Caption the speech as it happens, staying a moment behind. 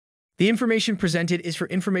The information presented is for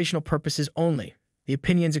informational purposes only. The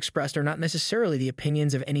opinions expressed are not necessarily the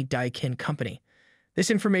opinions of any Daikin company. This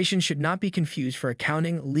information should not be confused for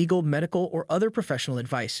accounting, legal, medical, or other professional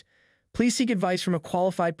advice. Please seek advice from a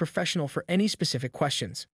qualified professional for any specific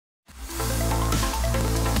questions.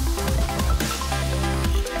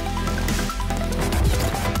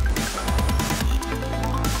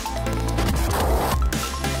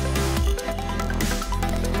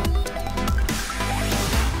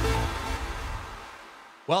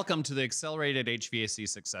 Welcome to the Accelerated HVAC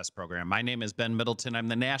Success Program. My name is Ben Middleton. I'm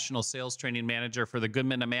the National Sales Training Manager for the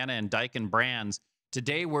Goodman, Amana, and Daikin brands.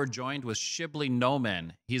 Today, we're joined with Shiblee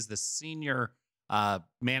Noman. He's the Senior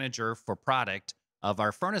Manager for Product of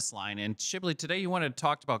our furnace line. And Shiblee, today you wanted to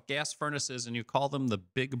talk about gas furnaces, and you call them the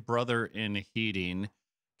big brother in heating.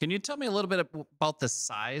 Can you tell me a little bit about the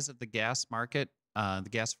size of the gas market, the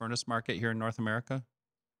gas furnace market here in North America?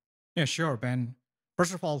 Yeah, sure, Ben.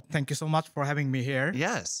 First of all, thank you so much for having me here.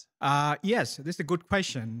 Yes. Yes, this is a good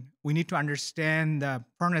question. We need to understand the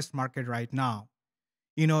furnace market right now.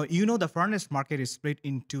 You know, the furnace market is split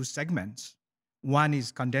in two segments. One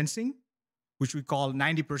is condensing, which we call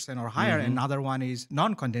 90% or higher, and another one is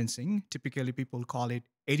non-condensing. Typically, people call it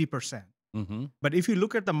 80%. But if you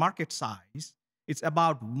look at the market size, it's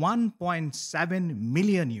about 1.7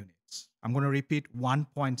 million units. I'm going to repeat,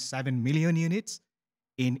 1.7 million units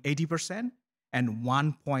in 80%. And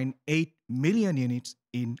 1.8 million units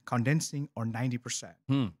in condensing or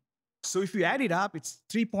 90%. So if you add it up, it's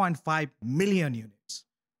 3.5 million units.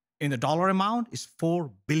 In the dollar amount, it's $4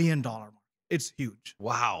 billion. It's huge.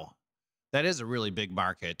 Wow. That is a really big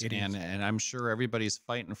market. It is. And I'm sure everybody's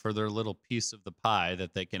fighting for their little piece of the pie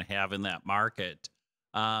that they can have in that market.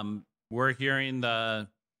 We're hearing that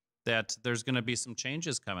there's going to be some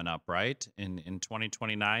changes coming up, right? In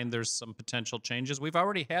 2029, there's some potential changes. We've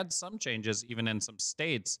already had some changes even in some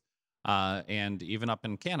states and even up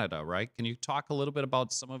in Canada, right? Can you talk a little bit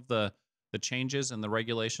about some of the changes and the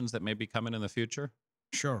regulations that may be coming in the future?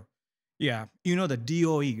 Sure. Yeah. You know the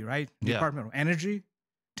DOE, right? Yeah. Department of Energy.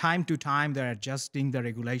 Time to time, they're adjusting the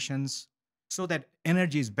regulations so that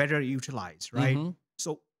energy is better utilized, right?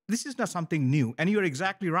 So this is not something new. And you're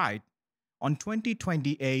exactly right. On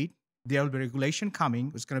 2028, there will be regulation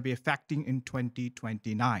coming. It's going to be affecting in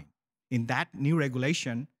 2029. In that new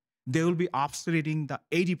regulation, they will be obsoleting the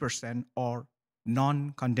 80% or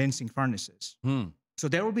non-condensing furnaces. So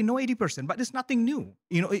there will be no 80%, but it's nothing new.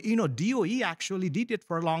 You know, DOE actually did it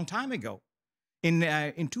for a long time ago. In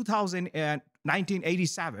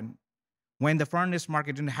 1987, when the furnace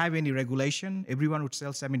market didn't have any regulation, everyone would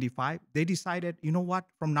sell 75. They decided, you know what,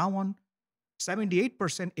 from now on,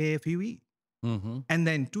 78% AFUE. And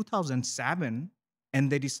then 2007,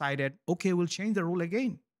 and they decided, okay, we'll change the rule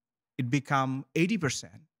again. It became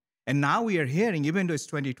 80%. And now we are hearing, even though it's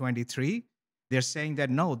 2023, they're saying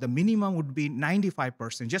that no, the minimum would be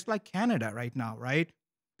 95%, just like Canada right now, right?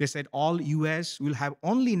 They said all US will have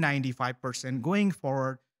only 95% going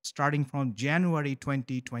forward, starting from January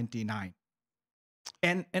 2029.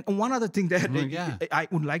 And one other thing that I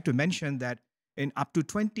would like to mention that in up to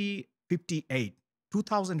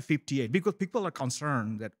 2058, because people are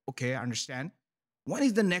concerned that, okay, I understand. When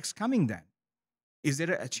is the next coming then? Is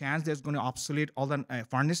there a chance there's going to obsolete all the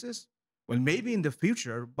furnaces? Well, maybe in the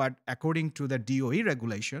future, but according to the DOE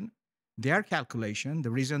regulation, their calculation,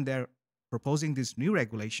 the reason they're proposing this new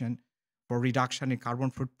regulation for reduction in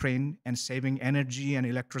carbon footprint and saving energy and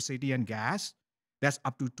electricity and gas, that's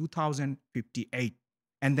up to 2058.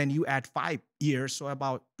 And then you add 5 years, so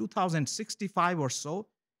about 2065 or so,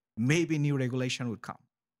 maybe new regulation would come.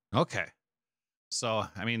 Okay. So,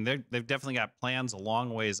 I mean, they've definitely got plans a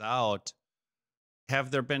long ways out.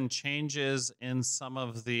 Have there been changes in some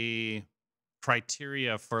of the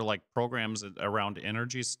criteria for like programs around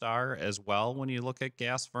Energy Star as well when you look at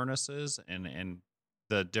gas furnaces and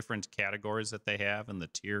the different categories that they have and the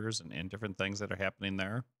tiers and different things that are happening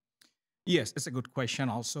there? Yes, it's a good question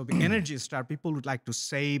also. The Energy Star, people would like to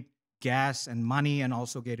save gas and money and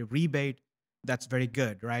also get a rebate. That's very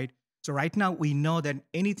good, right? So right now we know that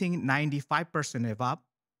anything 95% up,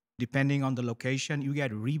 depending on the location, you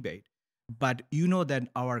get a rebate. But you know that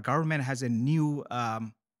our government has a new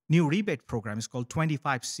rebate program. It's called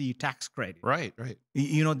 25C tax credit. Right, right.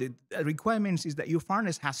 You know, the requirements is that your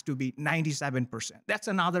furnace has to be 97%. That's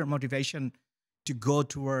another motivation to go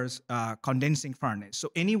towards condensing furnace.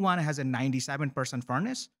 So anyone has a 97%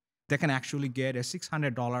 furnace, they can actually get a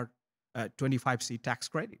 $600 25C tax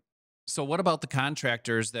credit. So what about the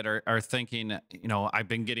contractors that are thinking, you know, I've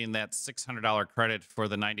been getting that $600 credit for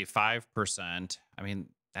the 95%. I mean,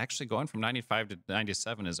 actually going from 95 to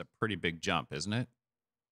 97 is a pretty big jump, isn't it?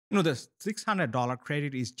 The $600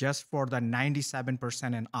 credit is just for the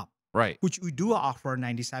 97% and up, Right. which we do offer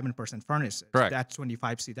 97% furnaces. Correct. That's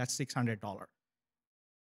 25C. That's $600.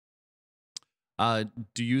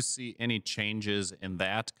 Do you see any changes in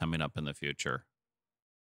that coming up in the future?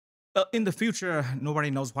 In the future, nobody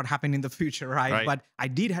knows what happened in the future, right? Right. But I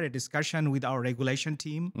did have a discussion with our regulation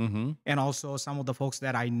team Mm-hmm. and also some of the folks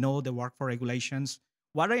that I know that work for regulations.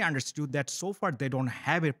 What I understood that so far they don't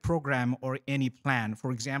have a program or any plan.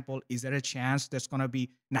 For example, is there a chance there's going to be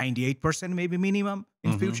 98% maybe minimum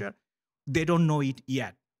in future? They don't know it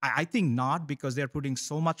yet. I think not, because they're putting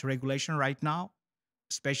so much regulation right now,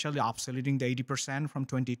 especially obsoleting the 80% from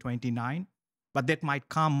 2029. But that might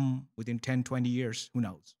come within 10, 20 years. Who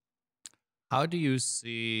knows? How do you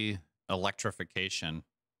see electrification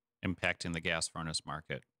impacting the gas furnace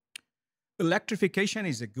market? Electrification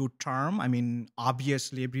is a good term. I mean,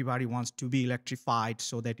 obviously, everybody wants to be electrified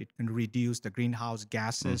so that it can reduce the greenhouse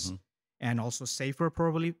gases and also safer,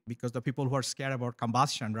 probably, because the people who are scared about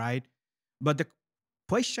combustion, right? But the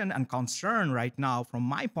question and concern right now, from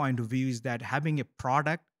my point of view, is that having a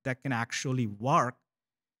product that can actually work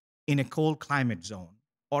in a cold climate zone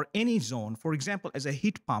or any zone. For example, as a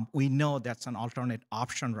heat pump, we know that's an alternate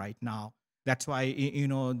option right now. That's why,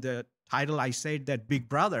 the title I said that Big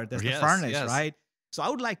Brother, that's the furnace, right? So I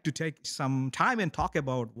would like to take some time and talk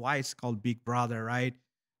about why it's called Big Brother, right?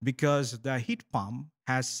 Because the heat pump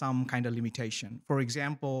has some kind of limitation. For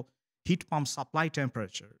example, heat pump supply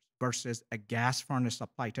temperatures versus a gas furnace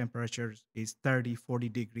supply temperatures is 30, 40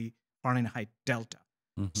 degree Fahrenheit delta.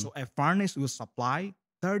 So a furnace will supply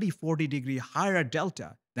 30, 40 degree higher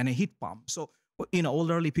delta than a heat pump. So,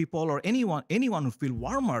 elderly people or anyone who feel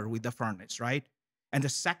warmer with the furnace, right? And the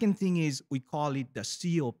second thing is we call it the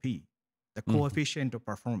COP, the coefficient of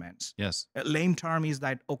performance. Yes. A lame term is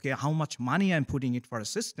that, okay, how much money I'm putting it for a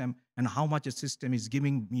system and how much a system is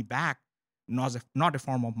giving me back, not a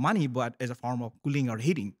form of money, but as a form of cooling or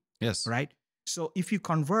heating. Yes. Right? So if you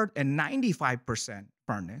convert a 95%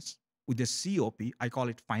 furnace with the COP, I call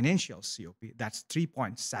it financial COP, that's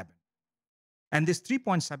 3.7. And this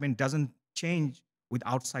 3.7 doesn't change with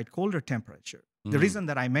outside colder temperature. The reason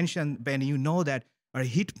that I mentioned, Ben, that a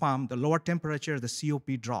heat pump, the lower temperature, the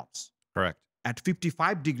COP drops. Correct. At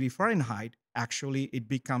 55 degree Fahrenheit, actually, it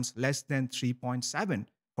becomes less than 3.7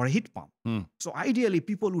 for a heat pump. So ideally,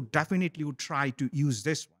 people would definitely try to use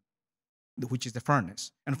this one, which is the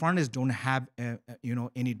furnace. And furnace don't have,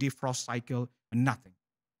 any defrost cycle, nothing.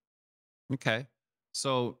 Okay.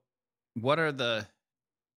 So what are the,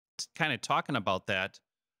 kind of talking about that,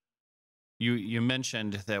 you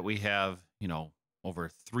mentioned that we have, over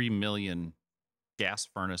 3 million gas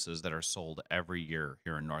furnaces that are sold every year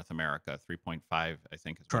here in North America. 3.5, I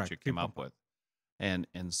think, is what you came up with. And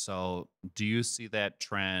so do you see that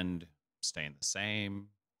trend staying the same,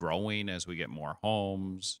 growing as we get more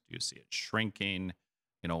homes? Do you see it shrinking?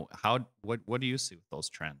 What do you see with those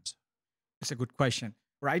trends? It's a good question.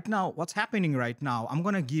 Right now, what's happening right now, I'm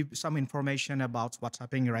going to give some information about what's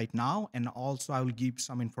happening right now. And also I will give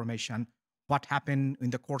some information what happened in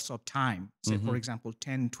the course of time, say, for example,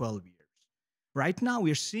 10, 12 years. Right now,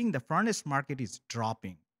 we're seeing the furnace market is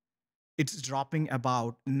dropping. It's dropping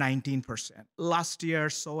about 19%. Last year,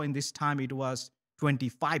 so in this time, it was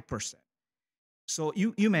 25%. So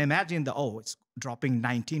you may imagine it's dropping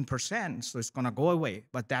 19%, so it's going to go away.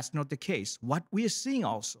 But that's not the case. What we are seeing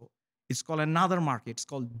also, it's called another market. It's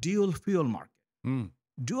called dual fuel market.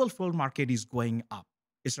 Dual fuel market is going up.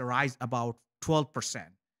 It's a rise about 12%.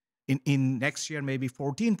 In next year, maybe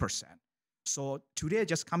 14%. So today,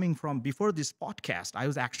 just coming from before this podcast, I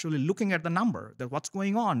was actually looking at the number, that what's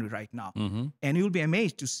going on right now. And you'll be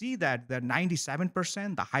amazed to see that the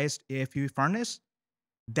 97%, the highest AFUE furnace,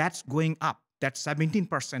 that's going up. That's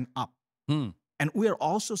 17% up. And we are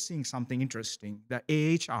also seeing something interesting. The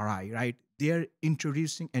AHRI, right? They're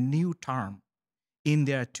introducing a new term in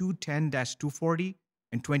their 210-240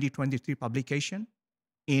 and 2023 publication.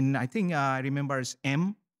 I think I remember it's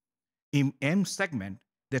M. In M segment,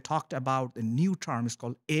 they talked about the new term. It's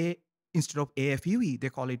called instead of AFUE, they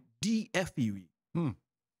call it DFUE.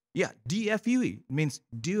 Yeah, DFUE means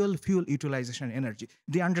dual fuel utilization energy.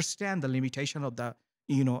 They understand the limitation of the,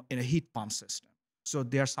 in a heat pump system. So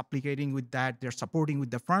they're supplicating with that. They're supporting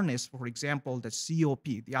with the furnace, for example, the COP,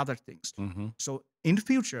 the other things. So in the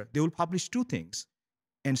future, they will publish two things,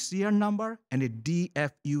 an CR number and a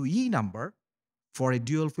DFUE number for a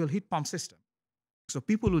dual fuel heat pump system. So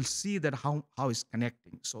people will see that how it's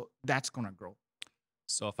connecting. So that's going to grow.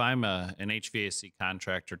 So if I'm an HVAC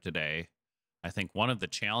contractor today, I think one of the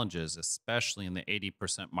challenges, especially in the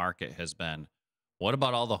 80% market, has been, What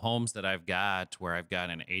about all the homes that I've got where I've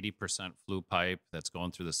got an 80% flue pipe that's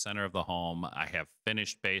going through the center of the home? I have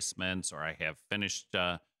finished basements, or I have finished,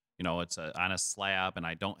 it's on a slab, and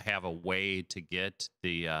I don't have a way to get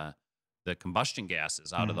the combustion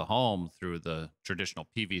gases out of the home through the traditional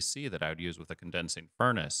PVC that I would use with a condensing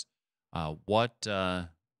furnace. Are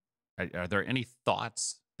there any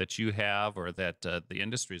thoughts that you have, or that the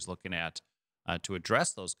industry is looking at to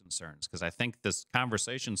address those concerns? Because I think this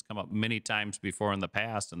conversation's come up many times before in the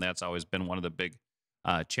past, and that's always been one of the big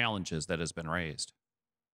challenges that has been raised.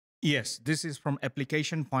 Yes, this is from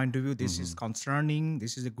application point of view. This is concerning.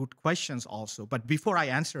 This is a good questions also. But before I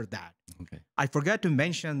answer that, I forgot to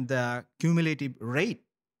mention the cumulative rate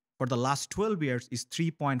for the last 12 years is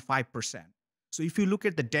 3.5%. So if you look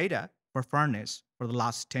at the data for furnace for the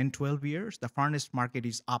last 10, 12 years, the furnace market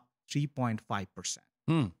is up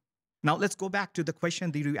 3.5%. Now let's go back to the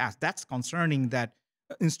question that you asked. That's concerning, that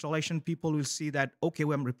installation people will see that, okay,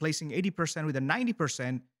 well, I'm replacing 80% with a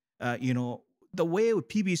 90%, the way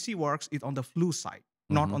PVC works is on the flue side,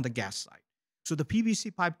 not on the gas side. So the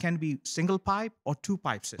PVC pipe can be single pipe or two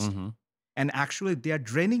pipe system. And actually, they are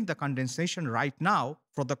draining the condensation right now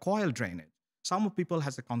for the coil drainage. Some people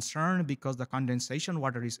has a concern because the condensation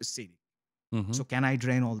water is acidic. So can I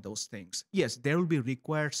drain all those things? Yes, there will be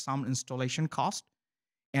required some installation cost.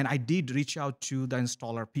 And I did reach out to the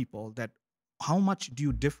installer people that how much do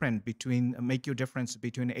you make your difference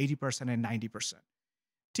between 80% and 90%?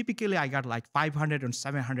 Typically, I got like $500 and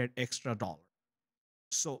 $700 extra dollars.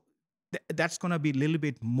 So that's going to be a little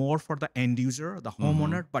bit more for the end user, the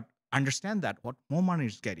homeowner. But understand that what homeowner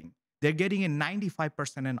is getting, they're getting a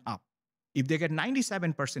 95% and up. If they get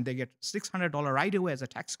 97%, they get $600 right away as a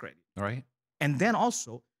tax credit. All right. And then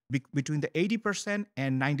also between the 80%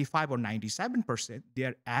 and 95 or 97%,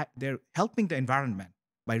 they're helping the environment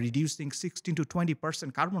by reducing 16 to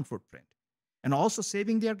 20% carbon footprint, and also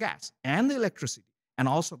saving their gas and the electricity, and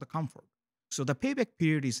also the comfort. So the payback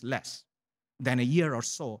period is less than a year or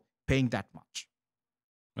so paying that much.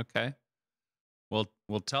 Okay. Well,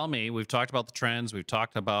 tell me, we've talked about the trends, we've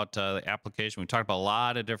talked about the application, we've talked about a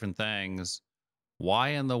lot of different things. Why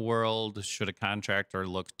in the world should a contractor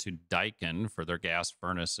look to Daikin for their gas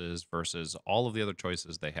furnaces versus all of the other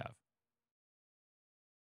choices they have?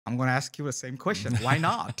 I'm going to ask you the same question. Why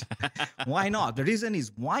not? Why not? The reason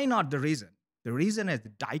is, why not the reason? The reason is the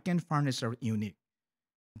Daikin furnaces are unique.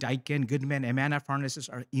 Daikin, Goodman, Amana furnaces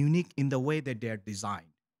are unique in the way that they're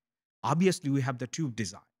designed. Obviously, we have the tube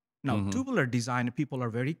design. Now, tubular design, people are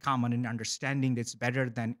very common in understanding that it's better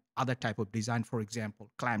than other type of design, for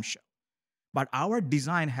example, clamshell. But our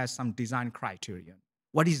design has some design criterion.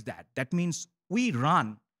 What is that? That means we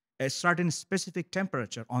run a certain specific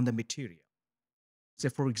temperature on the material. So,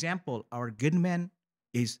 for example, our Goodman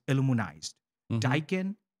is aluminized.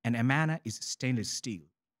 Daikin and Amana is stainless steel.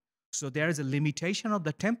 So there is a limitation of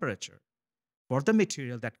the temperature for the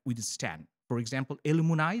material that withstand. For example,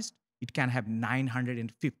 aluminized, it can have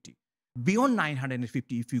 950. Beyond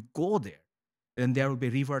 950, if you go there, then there will be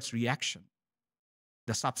reverse reaction.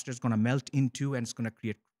 The substrate is going to melt into, and it's going to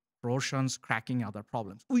create corrosions, cracking, other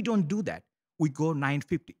problems. We don't do that. We go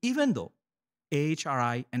 950, even though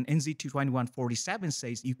AHRI and NZ 2147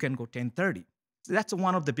 says you can go 1030. So that's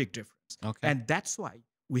one of the big differences. Okay. And that's why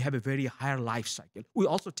we have a very higher life cycle. We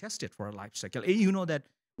also test it for a life cycle. You know that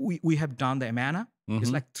we have done the Amana. It's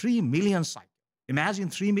like 3 million cycles. Imagine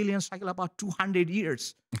 3 million cycle, about 200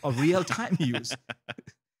 years of real-time use.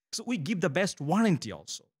 So we give the best warranty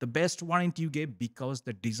also. The best warranty you give because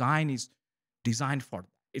the design is designed for that.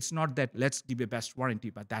 It's not that let's give a best warranty,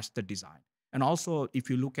 but that's the design. And also, if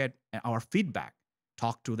you look at our feedback,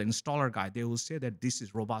 talk to the installer guy, they will say that this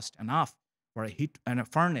is robust enough for a heat and a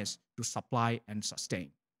furnace to supply and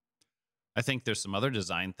sustain. I think there's some other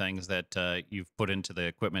design things that you've put into the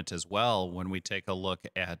equipment as well. When we take a look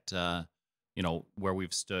at where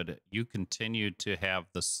we've stood, you continue to have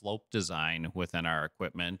the slope design within our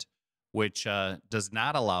equipment, which does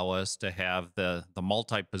not allow us to have the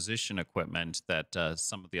multi-position equipment that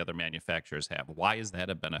some of the other manufacturers have. Why is that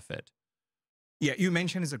a benefit? Yeah, you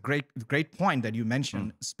mentioned is a great point that you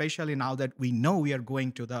mentioned, especially now that we know we are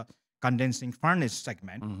going to the condensing furnace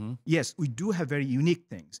segment. Yes, we do have very unique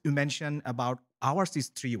things. You mentioned about ours is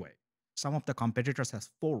 3-way. Some of the competitors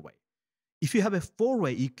has 4-way. If you have a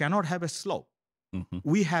 4-way, you cannot have a slope.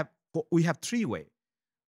 We have 3-way.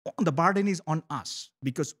 The burden is on us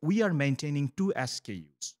because we are maintaining 2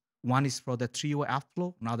 SKUs. One is for the 3-way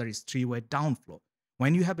upflow, another is 3-way downflow.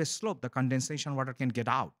 When you have a slope, the condensation water can get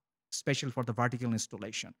out, especially for the vertical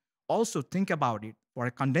installation. Also, think about it. For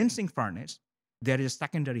a condensing furnace, there is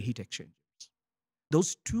secondary heat exchangers.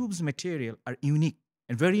 Those tubes material are unique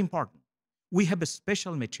and very important. We have a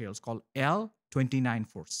special materials called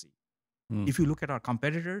L294C. If you look at our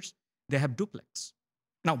competitors, they have duplex.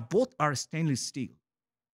 Now, both are stainless steel.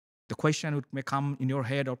 The question may come in your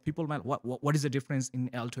head, or people might, what is the difference in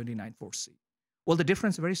L294C? Well, the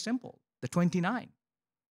difference is very simple. The 29.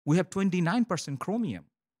 We have 29% chromium.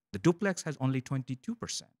 The duplex has only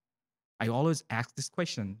 22%. I always ask this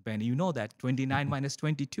question, Ben. You know that 29 minus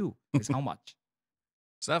 22 is how much?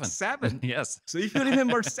 7. 7. Yes. So if you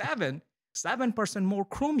remember 7% more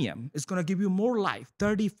chromium is going to give you more life,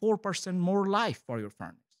 34% more life for your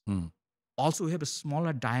furnace. Also, we have a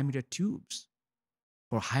smaller diameter tubes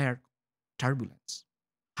for higher turbulence.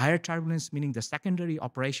 Higher turbulence meaning the secondary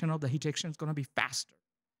operation of the heat exchanger is going to be faster.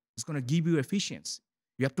 It's going to give you efficiency.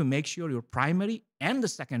 You have to make sure your primary and the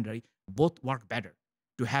secondary both work better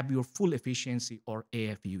to have your full efficiency, or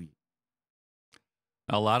AFUE.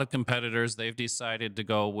 A lot of competitors, they've decided to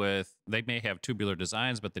go with, they may have tubular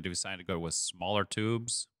designs, but they decided to go with smaller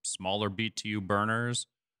tubes, smaller BTU burners.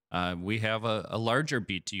 We have a larger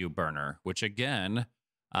BTU burner, which again,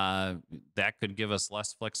 that could give us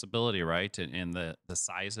less flexibility, right, in the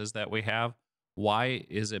sizes that we have. Why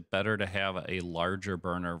is it better to have a larger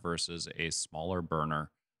burner versus a smaller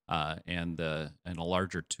burner, and a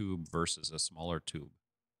larger tube versus a smaller tube?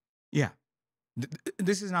 Yeah.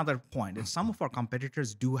 This is another point. And some of our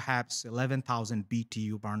competitors do have 11,000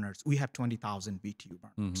 BTU burners. We have 20,000 BTU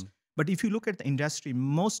burners. But if you look at the industry,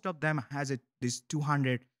 most of them has this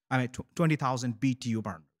 20,000 BTU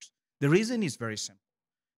burners. The reason is very simple.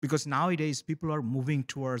 Because nowadays, people are moving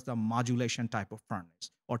towards the modulation type of furnace,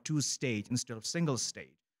 or two-stage instead of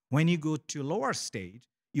single-stage. When you go to lower stage,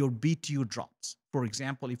 your BTU drops. For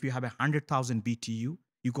example, if you have 100,000 BTU,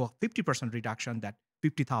 you go 50% reduction, that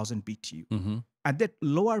 50,000 BTU. At that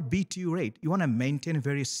lower BTU rate, you want to maintain a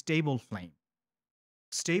very stable flame.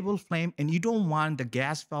 Stable flame, and you don't want the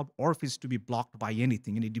gas valve orifice to be blocked by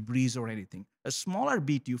anything, any debris or anything. A smaller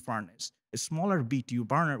BTU furnace, a smaller BTU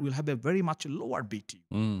burner will have a very much lower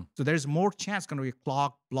BTU. So there's more chance going to be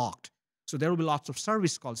clogged, blocked. So there will be lots of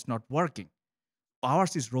service calls not working.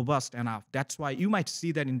 Ours is robust enough. That's why you might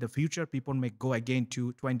see that in the future, people may go again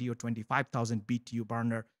to 20 or 25,000 BTU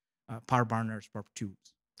burner, power burners for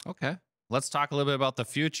tubes. Okay. Let's talk a little bit about the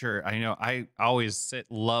future. I know I always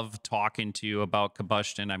love talking to you about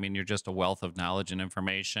combustion. I mean, you're just a wealth of knowledge and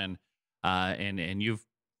information, and you've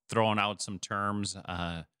thrown out some terms.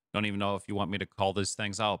 Don't even know if you want me to call these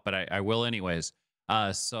things out, but I will anyways.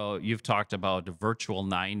 So you've talked about virtual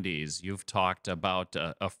 90s. You've talked about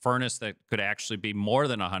a furnace that could actually be more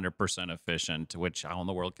than 100% efficient, which how in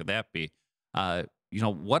the world could that be?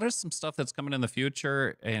 What are some stuff that's coming in the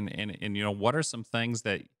future? And what are some things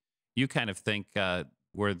that you kind of think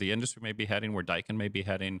where the industry may be heading, where Daikin may be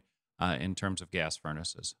heading in terms of gas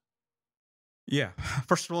furnaces? Yeah.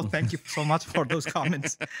 First of all, thank you so much for those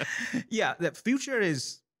comments. Yeah, the future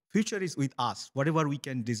is with us, whatever we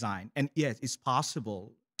can design. And yes, it's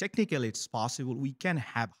possible. Technically, it's possible. We can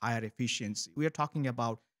have higher efficiency. We are talking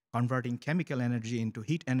about converting chemical energy into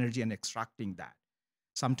heat energy and extracting that.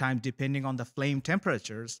 Sometimes, depending on the flame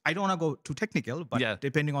temperatures, I don't want to go too technical, but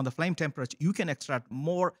depending on the flame temperature, you can extract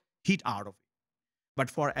more heat out of it.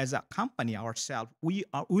 But as a company ourselves,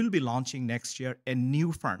 we'll be launching next year a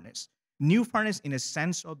new furnace. New furnace in a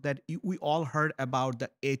sense of that we all heard about the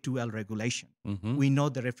A2L regulation. We know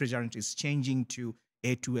the refrigerant is changing to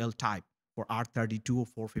A2L type for R32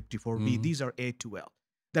 or 454B. These are A2L.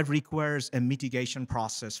 That requires a mitigation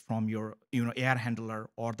process from your air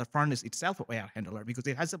handler or the furnace itself air handler because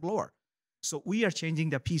it has a blower. So we are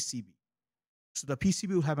changing the PCB. So the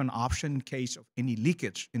PCB will have an option in case of any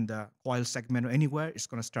leakage in the coil segment or anywhere, it's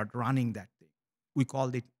going to start running that thing. We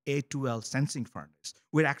called it A2L sensing furnace.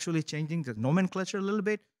 We're actually changing the nomenclature a little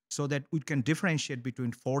bit so that we can differentiate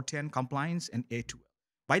between 410 compliance and A2L.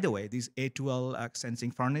 By the way, this A2L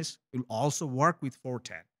sensing furnace will also work with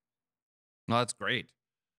 410. No, that's great.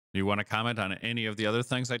 Do you want to comment on any of the other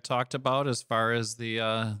things I talked about as far as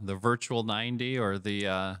the virtual 90 or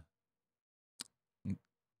the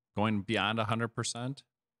going beyond 100%?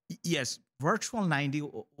 Yes, virtual 90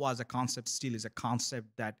 was a concept, still is a concept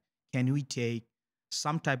that can we take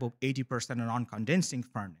some type of 80% non-condensing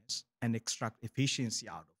furnace and extract efficiency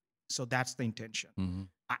out of it. So that's the intention.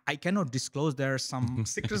 I cannot disclose there are some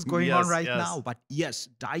secrets going on right now, but yes,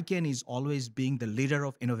 Daikin is always being the leader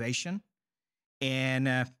of innovation. And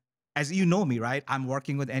as you know me, right, I'm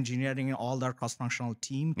working with engineering and all their cross-functional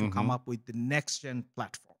team to come up with the next-gen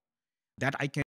platform that I can